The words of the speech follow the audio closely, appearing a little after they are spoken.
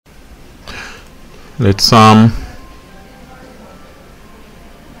Let's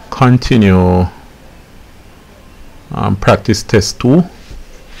continue practice test 2.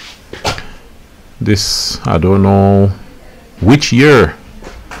 This, I don't know which year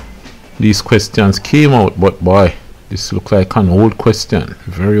these questions came out, but boy, this looks like an old question,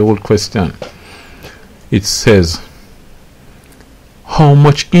 very old question. It says, how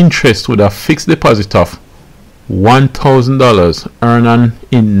much interest would a fixed deposit of $1,000 earn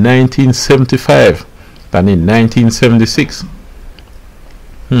in 1975 than in 1976?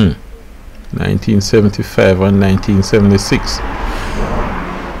 1975 and 1976.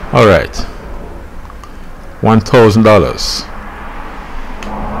 All right, $1,000.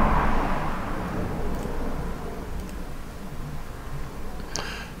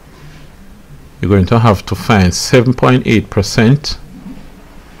 You're going to have to find 7.8%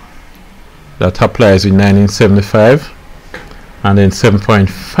 that applies in 1975, and then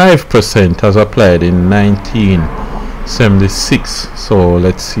 7.5% has applied in 1976. So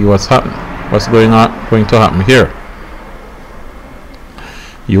let's see what's happening. What's going to happen here?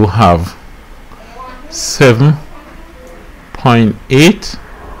 You have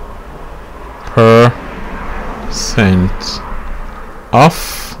 7.8% of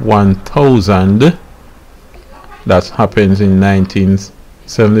 1,000. That happens in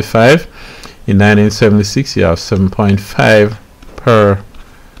 1975. In 1976, you have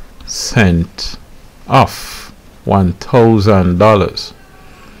 7.5% off $1,000.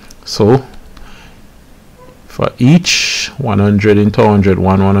 So for each 100 into 100,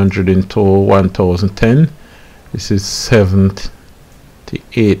 100 into 1,010, this is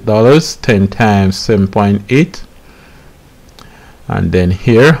 $78. 10 times 7.8. And then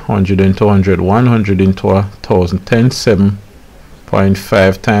here, 100 into 100, 100 into 1,010,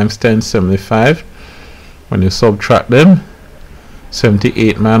 7.5 times 10, 75. When you subtract them,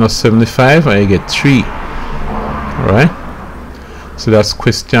 78 minus 75, and you get 3. Alright? So that's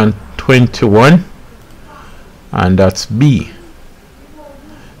question 21, and that's B.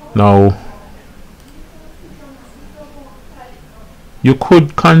 Now, you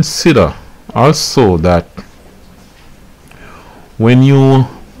could consider also that when you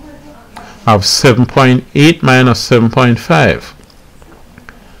have 7.8 minus 7.5,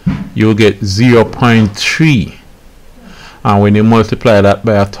 you get 0.3, and when you multiply that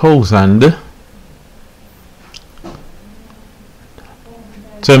by 1,000,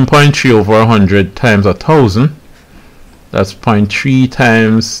 7.3 over 100 times 1,000, that's 0.3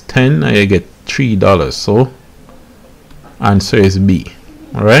 times 10, and you get $3. So answer is B.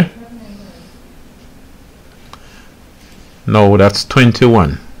 All right, now that's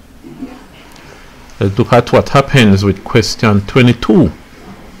 21. Let's look at what happens with question 22.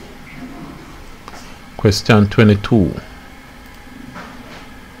 Question 22.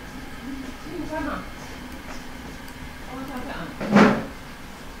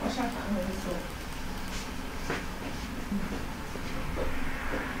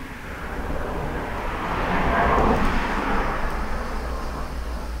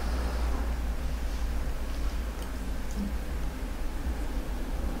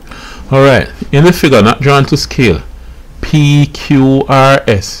 Alright, in the figure not drawn to scale,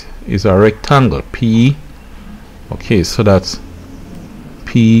 PQRS is a rectangle. Okay, so that's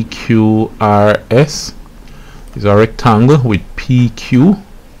PQRS is a rectangle with PQ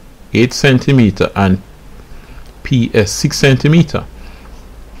 8 centimeter and PS 6 centimeter.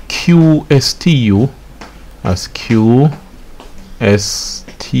 QSTU as QSTU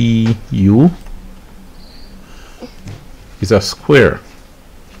is a square.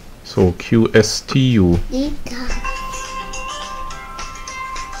 So QSTU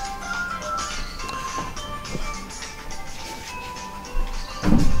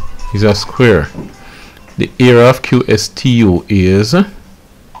is a square. The area of QSTU is,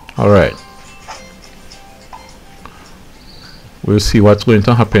 alright, we'll see what's going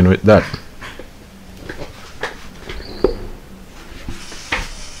to happen with that.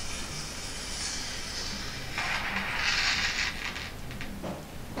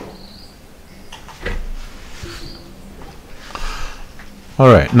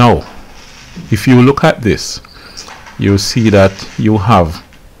 Alright, now if you look at this, you see that you have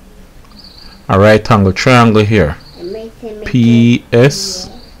a right angle triangle here. PS,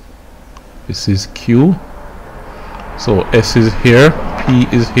 this is Q, so S is here, P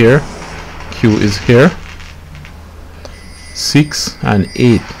is here, Q is here, 6 and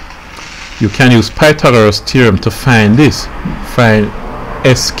 8. You can use Pythagoras theorem to find this. Find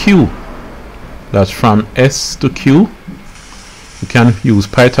SQ, that's from S to Q. You can use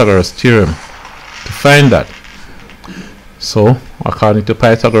Pythagoras theorem to find that. So according to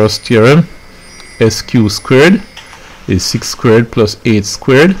Pythagoras theorem, SQ squared is 6 squared plus 8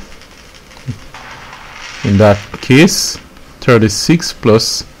 squared. In that case, 36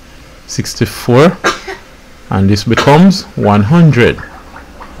 plus 64, and this becomes 100.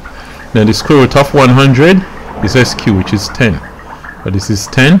 Then the square root of 100 is SQ, which is 10. But this is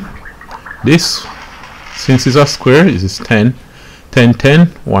 10. This, since it's a square, this is 10. 10, 10,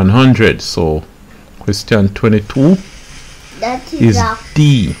 100. So question 22 is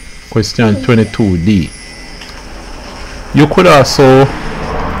D. Question 22D. You could also,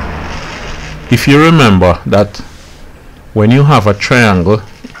 if you remember that when you have a triangle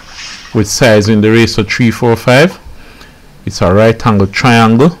with sides in the ratio 3, 4, 5, it's a right angle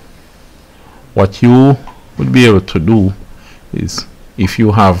triangle. What you would be able to do is, if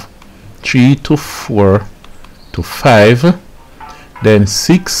you have 3 to 4 to 5, then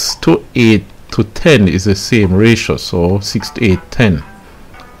 6 to 8 to 10 is the same ratio. So 6 to 8, 10.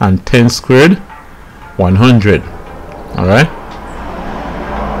 And 10 squared, 100. Alright?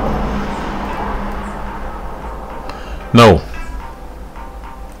 Now,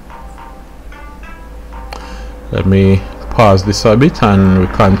 let me pause this a bit and we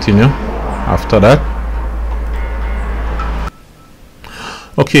continue after that.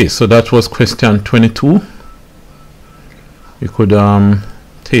 Okay, so that was question 22. You could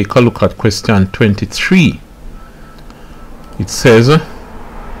take a look at question 23. It says,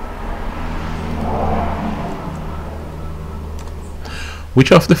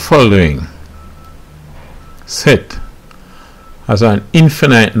 which of the following set has an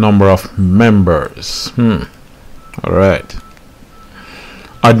infinite number of members? Alright.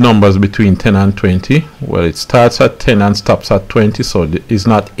 Odd numbers between 10 and 20. Well, it starts at 10 and stops at 20, so it's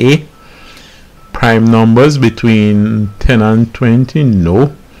not A. Prime numbers between 10 and 20,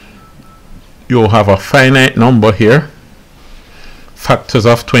 no. You have a finite number here. Factors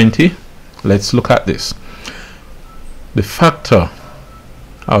of 20. Let's look at this. The factors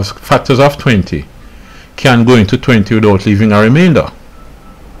of 20 can go into 20 without leaving a remainder.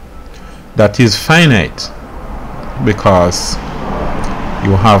 That is finite, because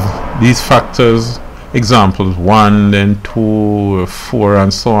you have these factors, examples 1, then 2, 4,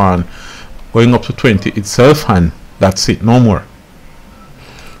 and so on, going up to 20 itself, and that's it, no more.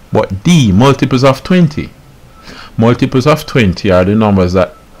 But D, multiples of 20. Multiples of 20 are the numbers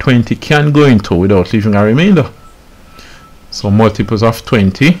that 20 can go into without leaving a remainder. So multiples of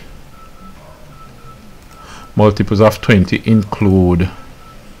 20 include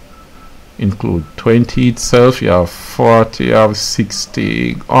 20 itself, you have 40, you have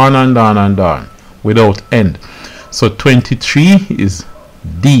 60, on and on and on, without end. So 23 is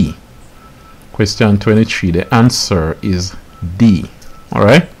D. Question 23, the answer is D.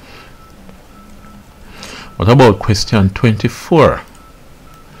 Alright? What about question 24?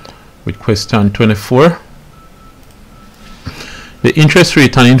 With question 24, the interest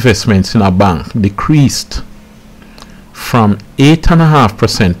rate on investments in a bank decreased from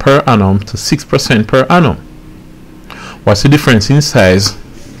 8.5% per annum to 6% per annum. What's the difference in size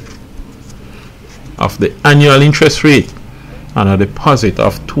of the annual interest rate on a deposit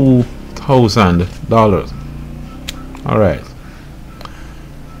of $2,000? Alright.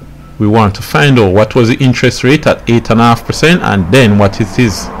 We want to find out what was the interest rate at 8.5% and then what it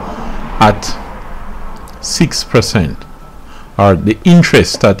is at 6%. Or the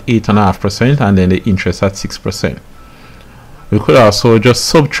interest at 8.5% and then the interest at 6%. We could also just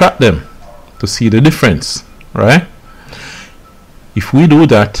subtract them to see the difference, right? If we do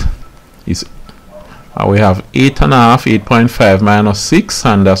that, we have 8.5, 8.5 minus 6,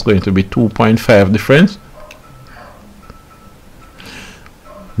 and that's going to be 2.5 difference.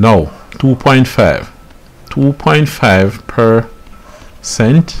 Now,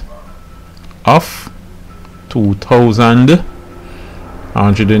 2.5% of 2,000,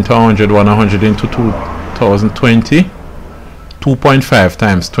 100 into 100, 100 into 2020. 2.5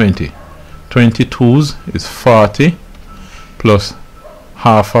 times 20. 22s is 40 plus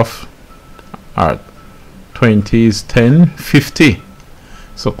half of 20 is 10, 50.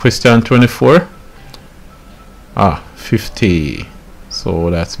 So question 24, 50. So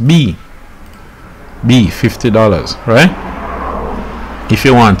that's B, $50, right? If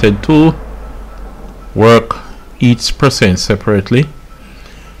you wanted to work each percent separately,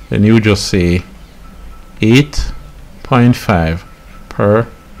 then you just say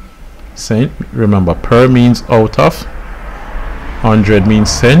 8.5%. Remember, per means out of, 100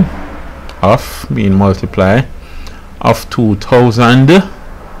 means 10, of mean multiply, of 2,000,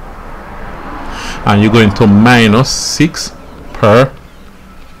 and you're going to minus 6%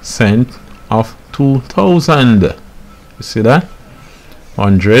 of 2,000. You see that?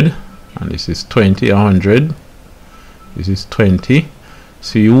 100 and this is 20, 100, this is 20.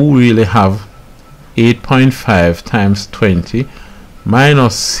 So you really have 8.5 times 20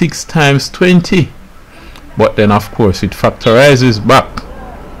 minus 6 times 20, but then of course it factorizes back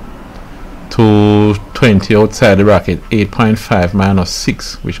to 20 outside the bracket. 8.5 minus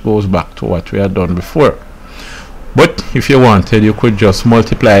 6, which goes back to what we had done before. But if you wanted, you could just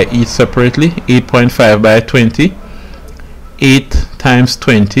multiply each separately. 8.5 by 20, 8 times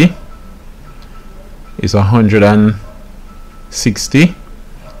 20 is 160.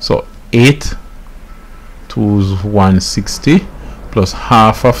 So 8 to 160 plus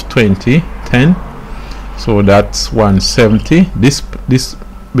half of 20, 10. So that's 170. This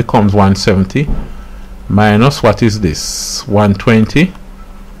becomes 170 minus, what is this, 120.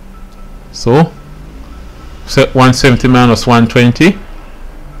 So 170 minus 120,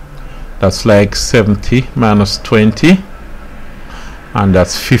 that's like 70 minus 20, and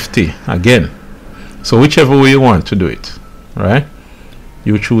that's 50 again. So whichever way you want to do it, right,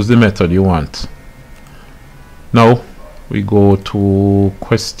 you choose the method you want. Now we go to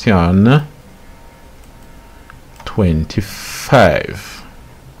question 25.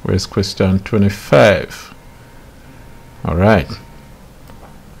 Where's question 25? All right,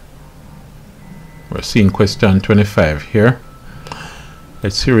 we're seeing question 25 here.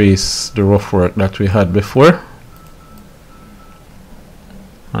 Let's erase the rough work that we had before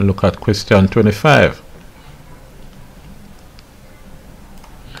and look at question 25.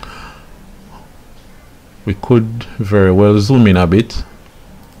 We could very well zoom in a bit.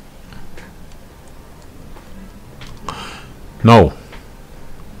 Now,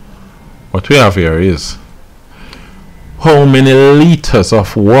 what we have here is how many liters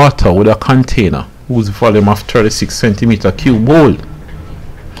of water would a container whose volume of 36 centimeter cube hold?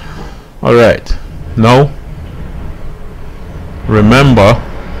 Alright, now remember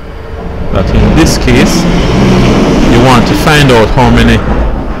that in this case you want to find out how many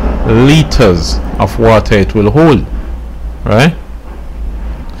liters of water it will hold, right?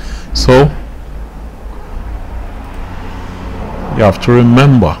 So you have to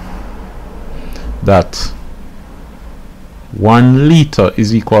remember that 1 liter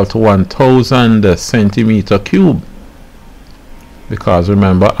is equal to 1000 centimeter cube, because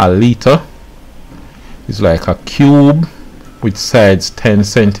remember, a liter is like a cube with sides 10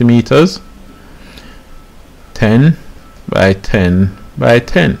 centimeters, 10 by 10 by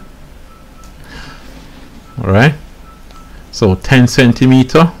 10. Alright, so 10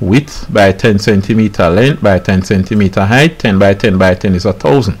 centimeter width by 10 centimeter length by 10 centimeter height, 10 by 10 by 10 is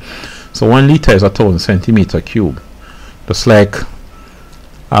 1000. So 1 liter is 1000 centimeter cube. Just like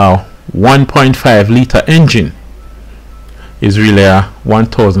a 1.5 liter engine is really a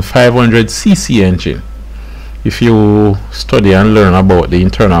 1500 cc engine. If you study and learn about the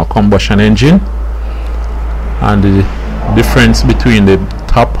internal combustion engine and the difference between the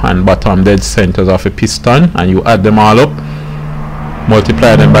top and bottom dead centers of a piston, and you add them all up,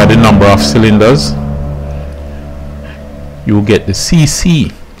 multiply them by the number of cylinders, you get the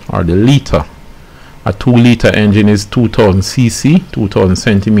cc, or the liter. A 2 liter engine is 2000 cc, 2000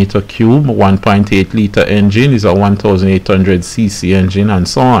 centimeter cube. 1.8 liter engine is a 1800 cc engine, and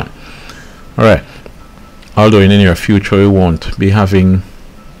so on. Alright, although in the near future we won't be having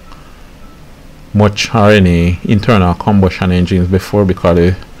much or any internal combustion engines before, because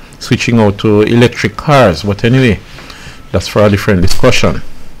they're switching out to electric cars. But anyway, that's for a different discussion.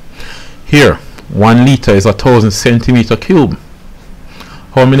 Here, 1 liter is 1000 centimeter cube.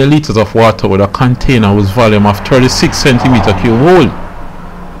 How many liters of water would a container whose volume of 36 centimeter cube hold?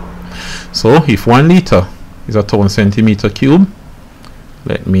 So if 1 liter is 1000 centimeter cube,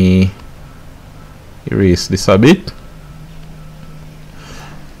 let me erase this a bit,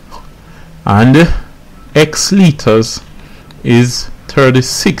 and x liters is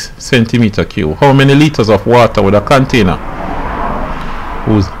 36 centimeter cube. How many liters of water would a container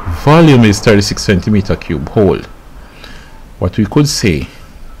whose volume is 36 centimeter cube hold? What we could say,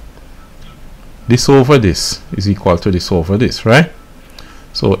 this over this is equal to this over this, right?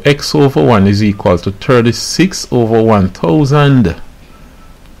 So x over 1 is equal to 36 over 1000,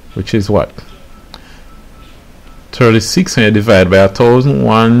 which is what? 36, and you divide by 1000.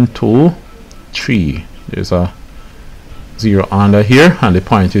 1, 2, 3. There's a 0 under here, and the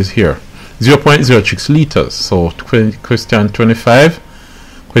point is here. 0.06 liters. So question 25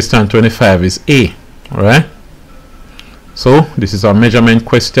 is A. Alright? So this is a measurement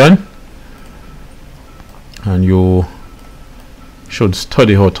question, and you should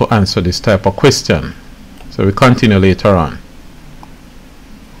study how to answer this type of question. So we continue later on.